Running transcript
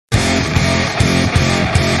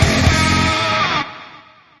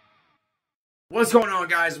What's going on,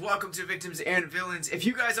 guys? Welcome to Victims and Villains. If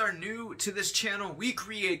you guys are new to this channel, we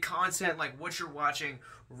create content like what you're watching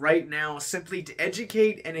right now simply to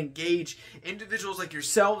educate and engage individuals like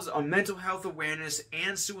yourselves on mental health awareness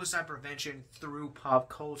and suicide prevention through pop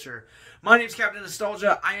culture. My name is Captain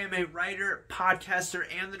Nostalgia. I am a writer, podcaster,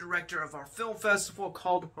 and the director of our film festival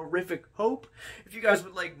called Horrific Hope. If you guys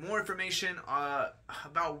would like more information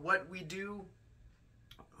about what we do,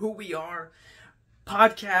 who we are,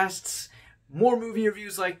 podcasts, more movie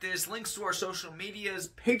reviews like this, links to our social medias,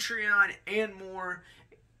 Patreon, and more,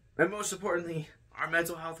 and most importantly, our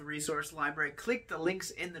mental health resource library, click the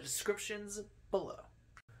links in the descriptions below.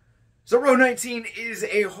 So Row 19 is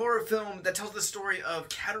a horror film that tells the story of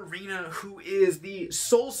Katerina, who is the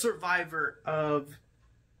sole survivor of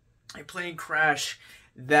a plane crash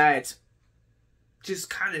that just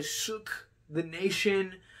kind of shook the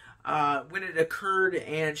nation when it occurred,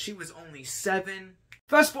 and she was only 7.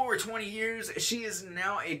 Fast forward 20 years, she is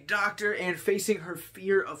now a doctor and facing her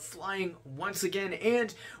fear of flying once again.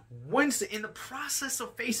 And once in the process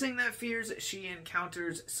of facing that fears, she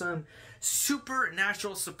encounters some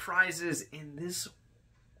supernatural surprises in this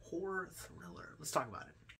horror thriller. Let's talk about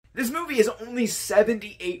it. This movie is only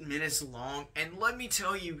 78 minutes long, and let me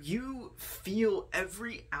tell you, you feel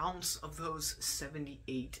every ounce of those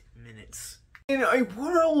 78 minutes. In a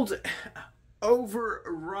world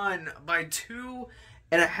overrun by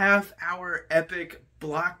 2.5-hour epic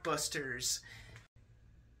blockbusters.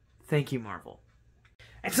 Thank you, Marvel.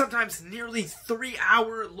 And sometimes nearly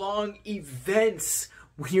 3-hour long events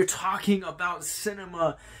when you're talking about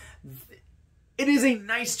cinema. It is a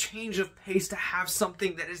nice change of pace to have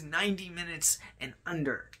something that is 90 minutes and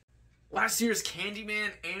under. Last year's Candyman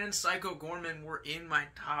and Psycho Gorman were in my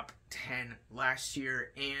top 10 last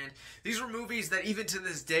year, and these were movies that even to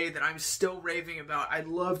this day that I'm still raving about. I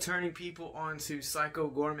love turning people on to Psycho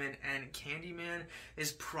Gorman, and Candyman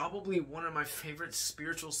is probably one of my favorite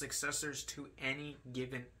spiritual successors to any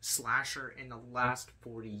given slasher in the last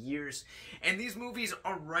 40 years. And these movies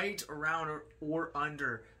are right around or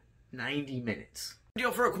under 90 minutes.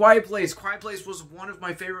 Deal for A Quiet Place. Quiet Place was one of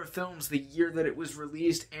my favorite films the year that it was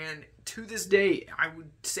released, and to this day, I would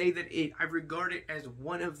say that I regard it as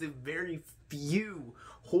one of the very few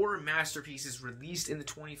horror masterpieces released in the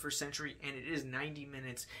 21st century, and it is 90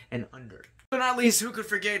 minutes and under. But not least, who could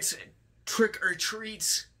forget Trick or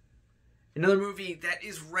Treat? Another movie that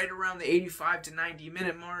is right around the 85 to 90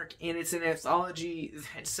 minute mark, and it's an anthology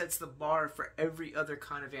that sets the bar for every other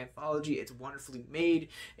kind of anthology. It's wonderfully made,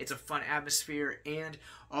 it's a fun atmosphere, and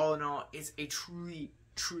all in all, it's a truly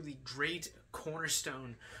great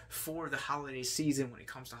cornerstone for the holiday season when it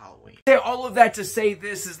comes to Halloween. All of that to say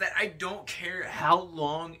this is that I don't care how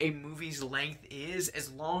long a movie's length is, as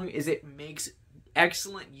long as it makes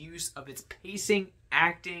excellent use of its pacing,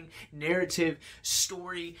 acting, narrative,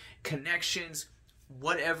 story, connections,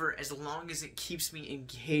 whatever, as long as it keeps me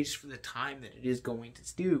engaged for the time that it is going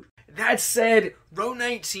to do. That said, Row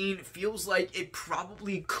 19 feels like it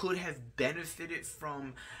probably could have benefited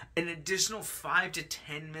from an additional 5 to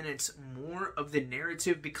 10 minutes more of the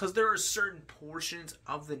narrative, because there are certain portions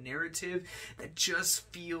of the narrative that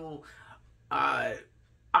just feel odd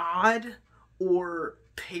or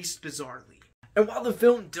paced bizarrely. And while the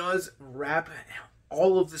film does wrap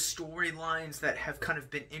all of the storylines that have kind of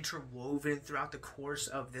been interwoven throughout the course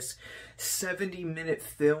of this 70-minute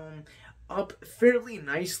film up fairly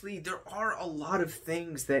nicely, there are a lot of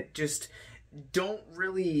things that just don't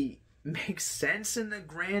really make sense in the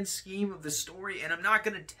grand scheme of the story, and I'm not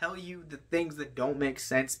going to tell you the things that don't make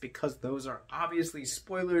sense because those are obviously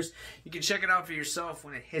spoilers. You can check it out for yourself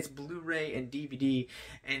when it hits Blu-ray and DVD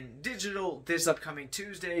and digital this upcoming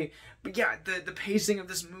Tuesday. But yeah, the pacing of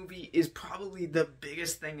this movie is probably the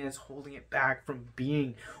biggest thing that's holding it back from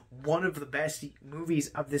being one of the best movies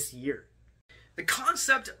of this year. The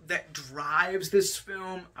concept that drives this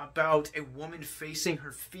film about a woman facing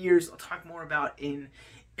her fears, I'll talk more about in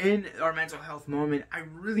our mental health moment. I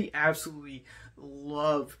really absolutely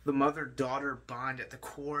love the mother-daughter bond at the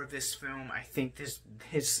core of this film. I think this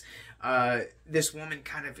woman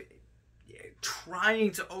kind of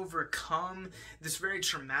trying to overcome this very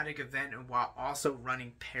traumatic event, and while also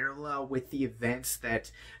running parallel with the events that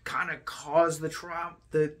kind of caused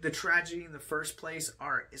the tragedy in the first place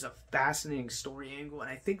is a fascinating story angle. And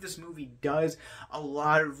I think this movie does a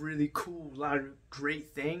lot of really cool, a lot of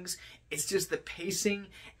great things. It's just the pacing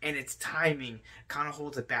and its timing kind of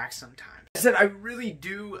holds it back sometimes. I said I really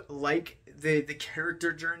do like the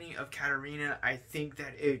character journey of Katerina. I think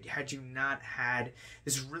that had you not had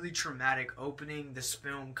this really traumatic opening, this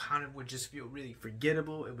film kind of would just feel really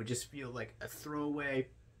forgettable. It would just feel like a throwaway.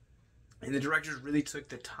 And the directors really took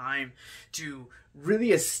the time to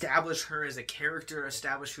really establish her as a character,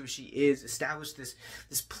 establish who she is, establish this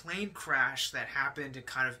plane crash that happened and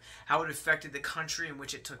kind of how it affected the country in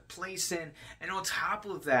which it took place in. And on top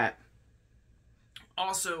of that,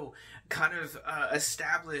 also kind of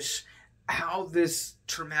establish how this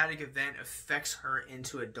traumatic event affects her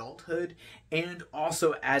into adulthood and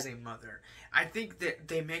also as a mother. I think that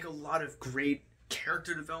they make a lot of great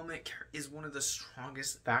character development is one of the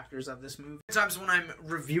strongest factors of this movie. Sometimes when I'm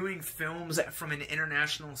reviewing films from an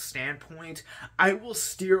international standpoint, I will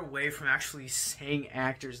steer away from actually saying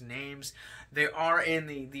actors' names. They are in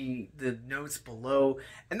the notes below,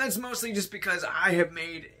 and that's mostly just because I have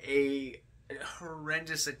made a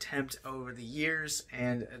horrendous attempt over the years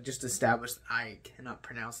and just established I cannot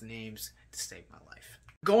pronounce names to save my life.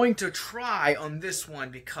 Going to try on this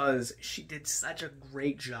one because she did such a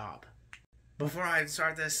great job. Before I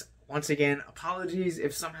start this, once again, apologies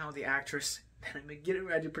if somehow the actress that I'm getting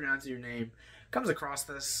ready to pronounce your name comes across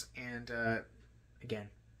this, and again,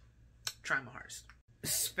 trying my hardest.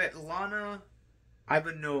 Svetlana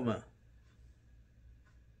Ivanova.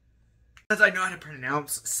 As I know how to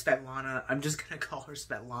pronounce Svetlana, I'm just going to call her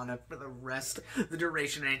Svetlana for the rest of the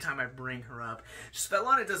duration anytime I bring her up.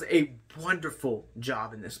 Svetlana does a wonderful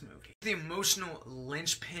job in this movie. The emotional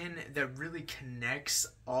linchpin that really connects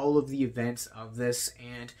all of the events of this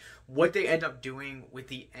and what they end up doing with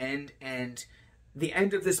the end, and the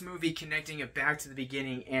end of this movie connecting it back to the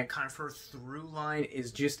beginning and kind of her through line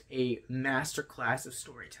is just a masterclass of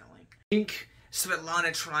storytelling. I think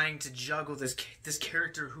Svetlana trying to juggle this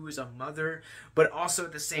character who is a mother, but also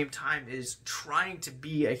at the same time is trying to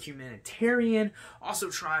be a humanitarian, also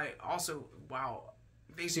while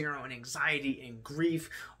facing her own anxiety and grief,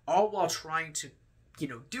 all while trying to,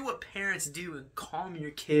 do what parents do and calm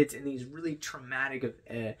your kids in these really traumatic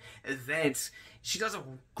events. She does a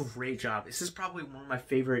great job. This is probably one of my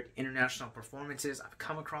favorite international performances I've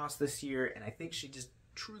come across this year, and I think she just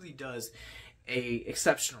truly does an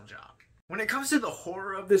exceptional job. When it comes to the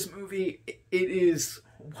horror of this movie, it is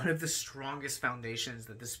one of the strongest foundations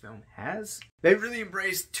that this film has. They really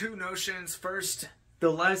embrace two notions. First, the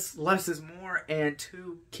less is more, and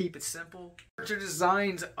two, keep it simple. The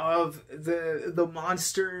designs of the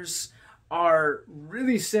monsters are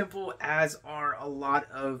really simple, as are a lot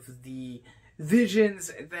of the visions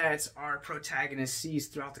that our protagonist sees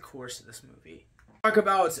throughout the course of this movie. Talk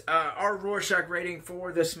about our Rorschach rating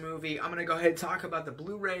for this movie. I'm going to go ahead and talk about the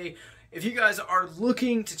Blu-ray. If you guys are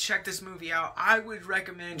looking to check this movie out, I would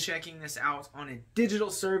recommend checking this out on a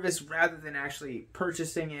digital service rather than actually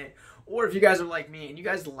purchasing it. Or if you guys are like me and you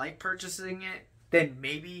guys like purchasing it, then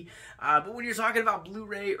maybe. But when you're talking about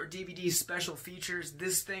Blu-ray or DVD special features,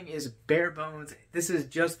 this thing is bare bones. This is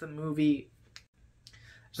just the movie.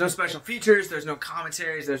 There's no special features, there's no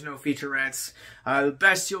commentaries, there's no featurettes. The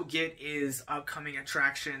best you'll get is upcoming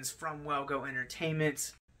attractions from Wellgo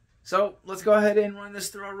Entertainment. So let's go ahead and run this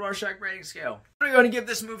through our Rorschach rating scale. I'm going to give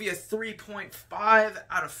this movie a 3.5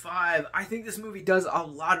 out of 5. I think this movie does a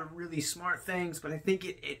lot of really smart things, but I think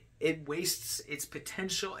it wastes its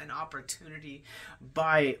potential and opportunity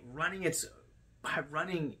by running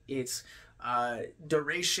its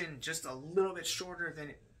duration just a little bit shorter than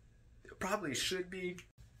it probably should be.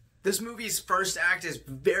 This movie's first act is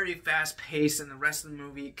very fast paced, and the rest of the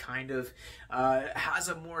movie kind of has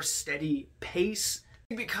a more steady pace.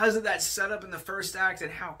 Because of that setup in the first act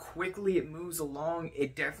and how quickly it moves along,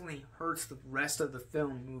 it definitely hurts the rest of the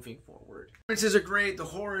film moving forward. The performances are great, the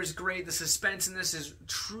horror is great, the suspense in this is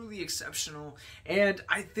truly exceptional, and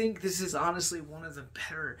I think this is honestly one of the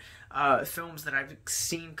better films that I've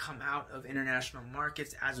seen come out of international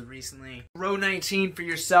markets as of recently. Row 19 for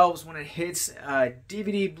yourselves when it hits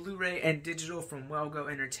DVD, Blu-ray, and digital from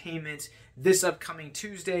Wellgo Entertainment this upcoming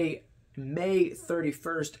Tuesday, May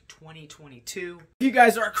 31st, 2022. If you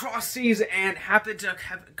guys are across seas and happen to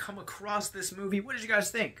have come across this movie, what did you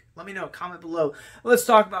guys think? Let me know, comment below. Let's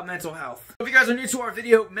talk about mental health. If you guys are new to our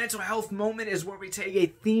video, Mental Health Moment is where we take a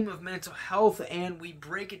theme of mental health and we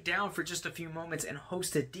break it down for just a few moments and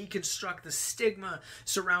host to deconstruct the stigma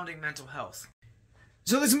surrounding mental health.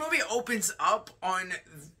 So this movie opens up on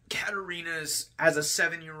Katerina's as a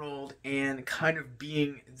 7-year-old and kind of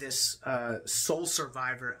being this sole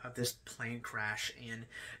survivor of this plane crash, and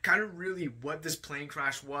kind of really what this plane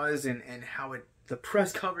crash was and how the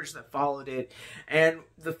press coverage that followed it, and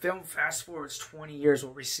the film fast forwards 20 years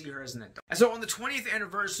where we see her as an adult. And so on the 20th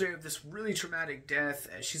anniversary of this really traumatic death,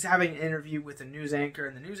 she's having an interview with a news anchor,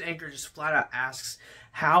 and the news anchor just flat out asks,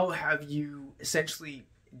 how have you essentially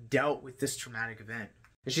dealt with this traumatic event?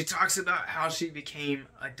 And she talks about how she became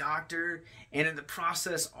a doctor and in the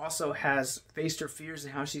process also has faced her fears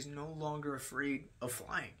and how she's no longer afraid of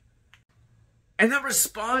flying. And that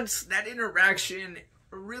response, that interaction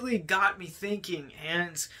really got me thinking.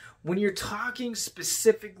 And when you're talking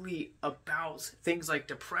specifically about things like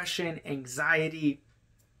depression, anxiety,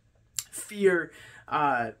 fear,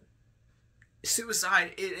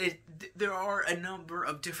 suicide, there are a number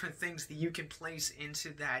of different things that you can place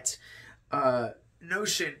into that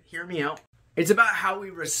notion. Hear me out. It's about how we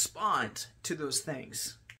respond to those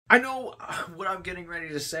things. I know what I'm getting ready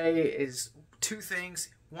to say is two things.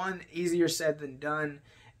 One, easier said than done.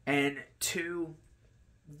 And two,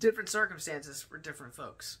 different circumstances for different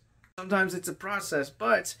folks. Sometimes it's a process,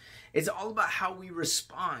 but it's all about how we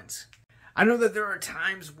respond. I know that there are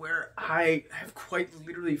times where I have quite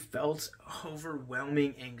literally felt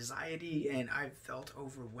overwhelming anxiety and I've felt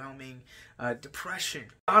overwhelming depression. To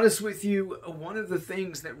be honest with you, one of the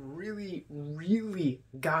things that really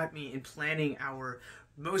got me in planning our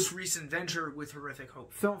most recent venture with Horrific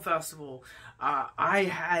Hope Film Festival, I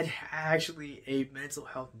had actually a mental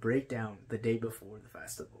health breakdown the day before the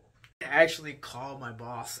festival. I actually called my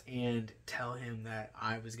boss and tell him that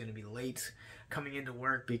I was going to be late coming into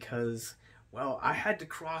work because, well, I had to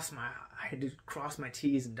cross my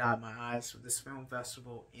T's and dot my I's for this film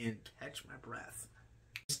festival and catch my breath.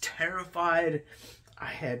 I was terrified. I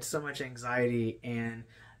had so much anxiety, and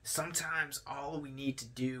sometimes all we need to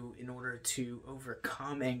do in order to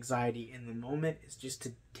overcome anxiety in the moment is just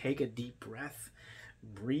to take a deep breath,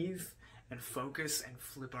 breathe, and focus and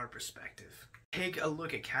flip our perspective. Take a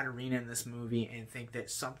look at Katerina in this movie and think that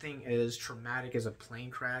something as traumatic as a plane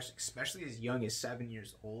crash, especially as young as 7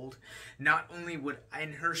 years old, not only would,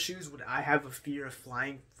 in her shoes, would I have a fear of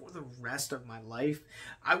flying for the rest of my life,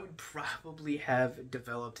 I would probably have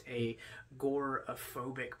developed a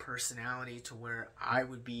agoraphobic personality to where I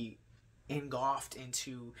would be engulfed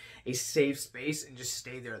into a safe space and just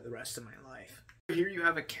stay there the rest of my life. Here you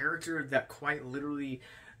have a character that quite literally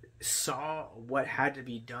saw what had to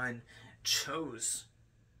be done, chose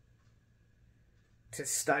to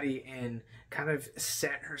study and kind of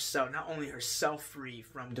set herself, not only herself free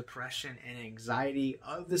from depression and anxiety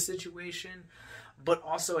of the situation, but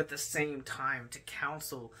also at the same time to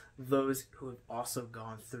counsel those who have also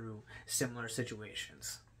gone through similar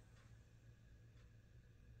situations.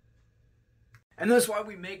 And that's why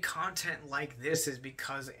we make content like this, is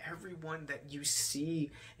because everyone that you see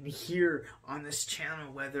and hear on this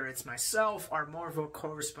channel, whether it's myself, our Marvel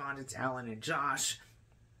correspondents, Alan and Josh,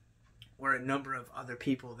 or a number of other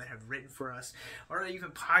people that have written for us, or even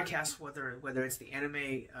podcasts, whether it's the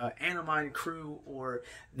Animine crew or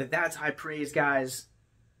the That's High Praise guys,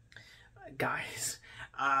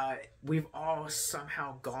 we've all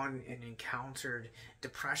somehow gone and encountered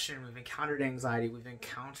depression, we've encountered anxiety, we've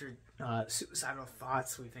encountered suicidal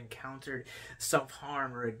thoughts, we've encountered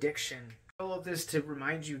self-harm or addiction. All of this to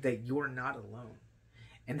remind you that you're not alone,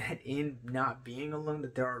 and that in not being alone,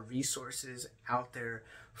 that there are resources out there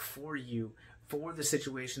for you, for the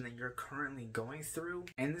situation that you're currently going through.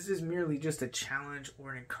 And this is merely just a challenge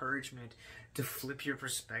or an encouragement to flip your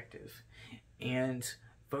perspective and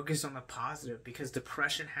focus on the positive, because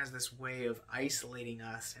depression has this way of isolating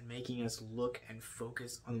us and making us look and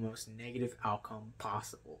focus on the most negative outcome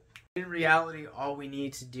possible. In reality, all we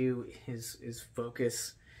need to do is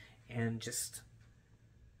focus and just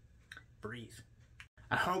breathe.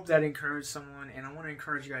 I hope that encouraged someone, and I want to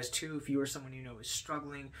encourage you guys too, if you or someone you know is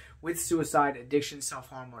struggling with suicide, addiction,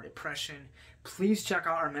 self-harm, or depression, please check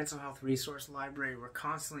out our mental health resource library. We're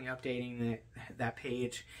constantly updating that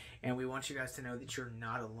page, and we want you guys to know that you're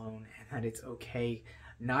not alone, and that it's okay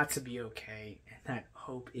not to be okay, and that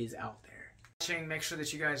hope is out there. Make sure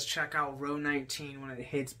that you guys check out Row 19 when it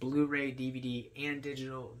hits Blu-ray, DVD, and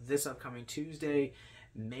digital this upcoming Tuesday,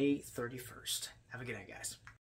 May 31st. Have a good night, guys.